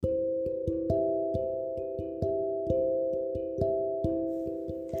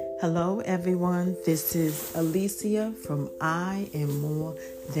Hello, everyone. This is Alicia from I Am More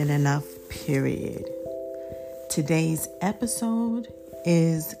Than Enough, period. Today's episode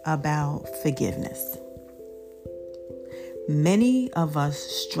is about forgiveness. Many of us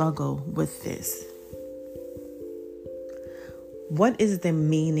struggle with this. What is the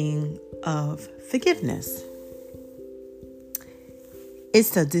meaning of forgiveness?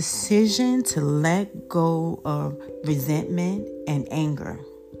 It's a decision to let go of resentment and anger.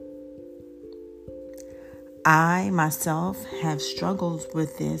 I myself have struggled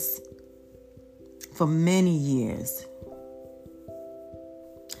with this for many years.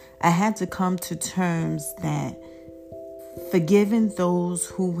 I had to come to terms that forgiving those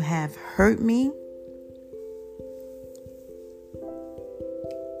who have hurt me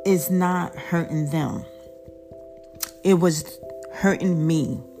is not hurting them. It was hurting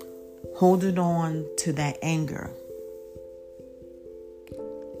me, holding on to that anger,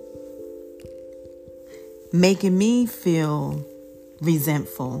 making me feel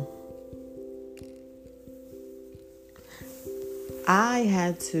resentful. I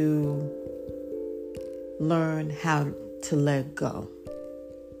had to learn how to let go.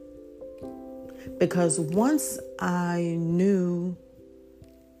 Because once I knew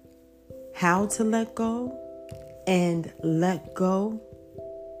how to let go and let go,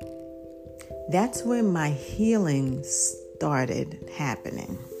 that's when my healing started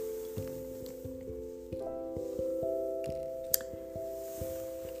happening.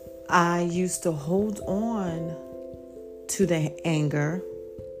 I used to hold on to the anger,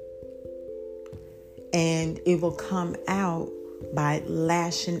 and it will come out by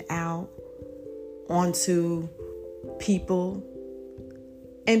lashing out onto people,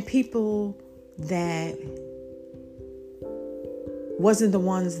 and people that wasn't the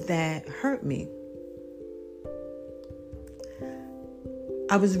ones that hurt me.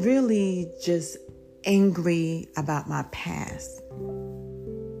 I was really just angry about my past.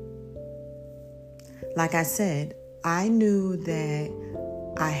 Like I said, I knew that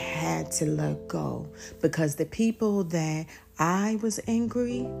I had to let go because the people that I was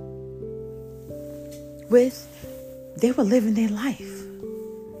angry with, they were living their life.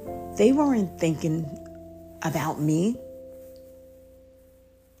 They weren't thinking about me.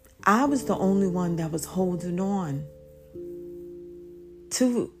 I was the only one that was holding on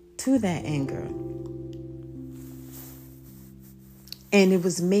to that anger. And it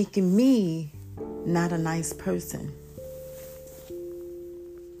was making me not a nice person.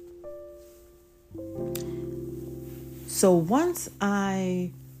 So once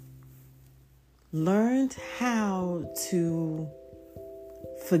I learned how to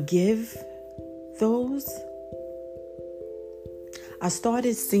forgive those, I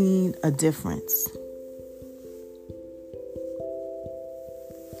started seeing a difference.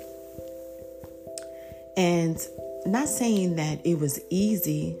 And not saying that it was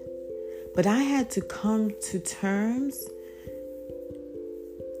easy, but I had to come to terms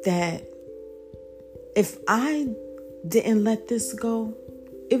that if I didn't let this go,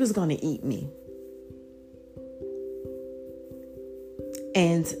 it was going to eat me.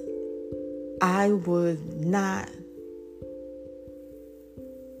 And I would not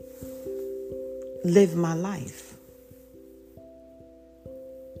live my life.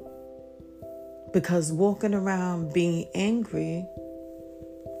 Because walking around being angry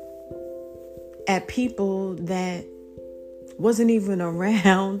at people that wasn't even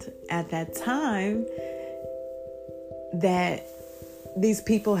around at that time, that these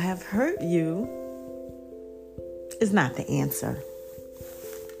people have hurt you, is not the answer.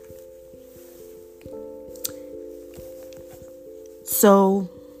 So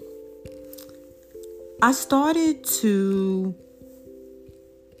I started to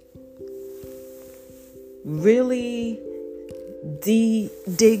really dig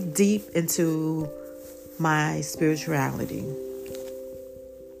deep into my spirituality.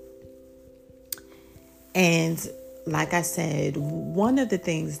 And like I said, one of the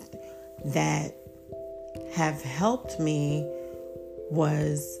things that have helped me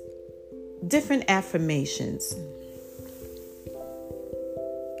was different affirmations.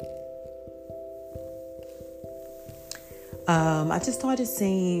 I just started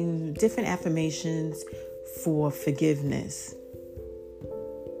saying different affirmations for forgiveness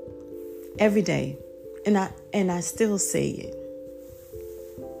every day, and I still say it.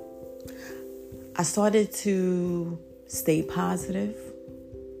 I started to stay positive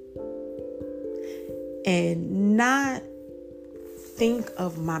and not think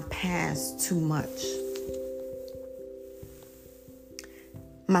of my past too much.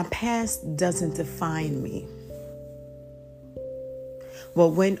 my past doesn't define me.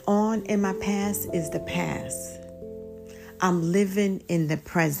 What went on in my past is the past. I'm living in the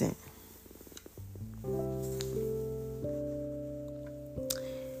present.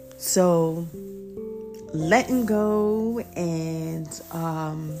 So letting go and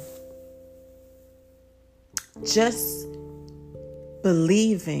just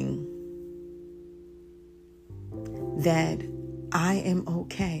believing that I am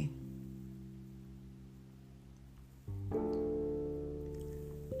okay.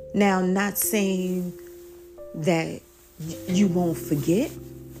 Now, not saying that you won't forget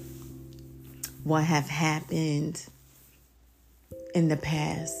what have happened in the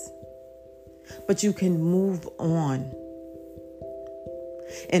past, but you can move on.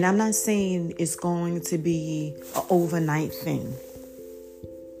 And I'm not saying it's going to be an overnight thing.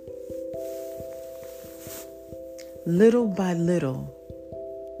 Little by little,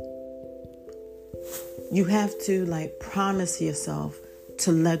 you have to promise yourself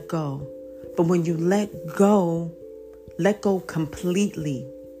to let go. But when you let go completely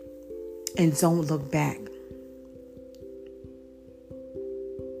and don't look back.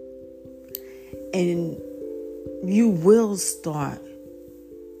 And you will start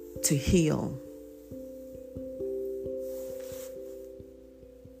to heal.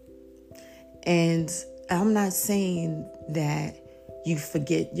 And I'm not saying that you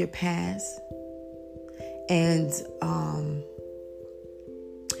forget your past and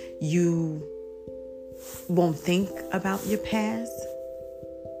you won't think about your past,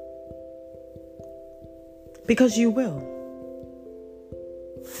 because you will.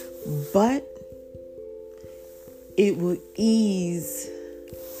 But it will ease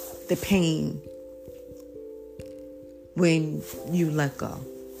the pain when you let go.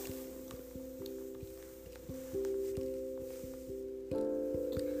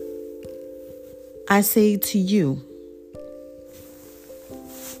 I say to you,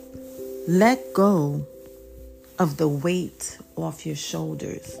 let go of the weight off your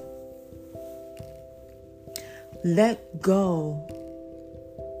shoulders. Let go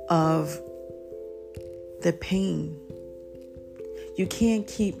of the pain. You can't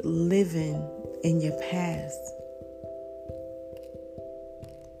keep living in your past.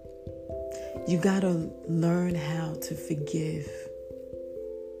 You gotta learn how to forgive.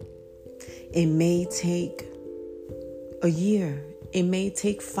 It may take a year. It may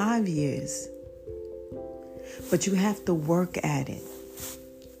take 5 years. But you have to work at it.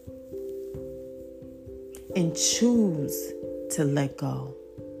 And choose to let go.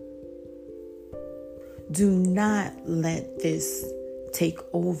 Do not let this take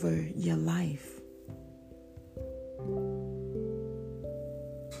over your life.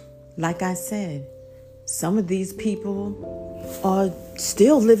 Like I said, some of these people are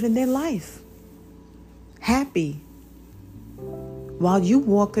still living their life happy, while you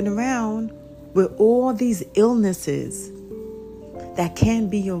walking around with all these illnesses that can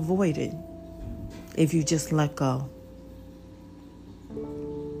be avoided if you just let go.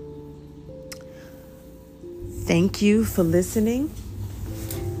 Thank you for listening.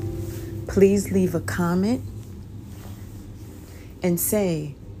 Please leave a comment and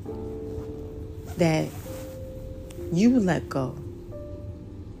say that you let go.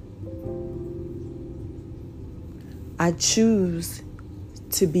 I choose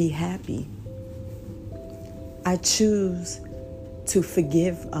to be happy. I choose to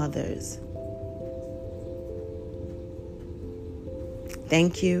forgive others.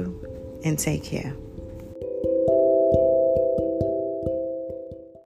 Thank you and take care.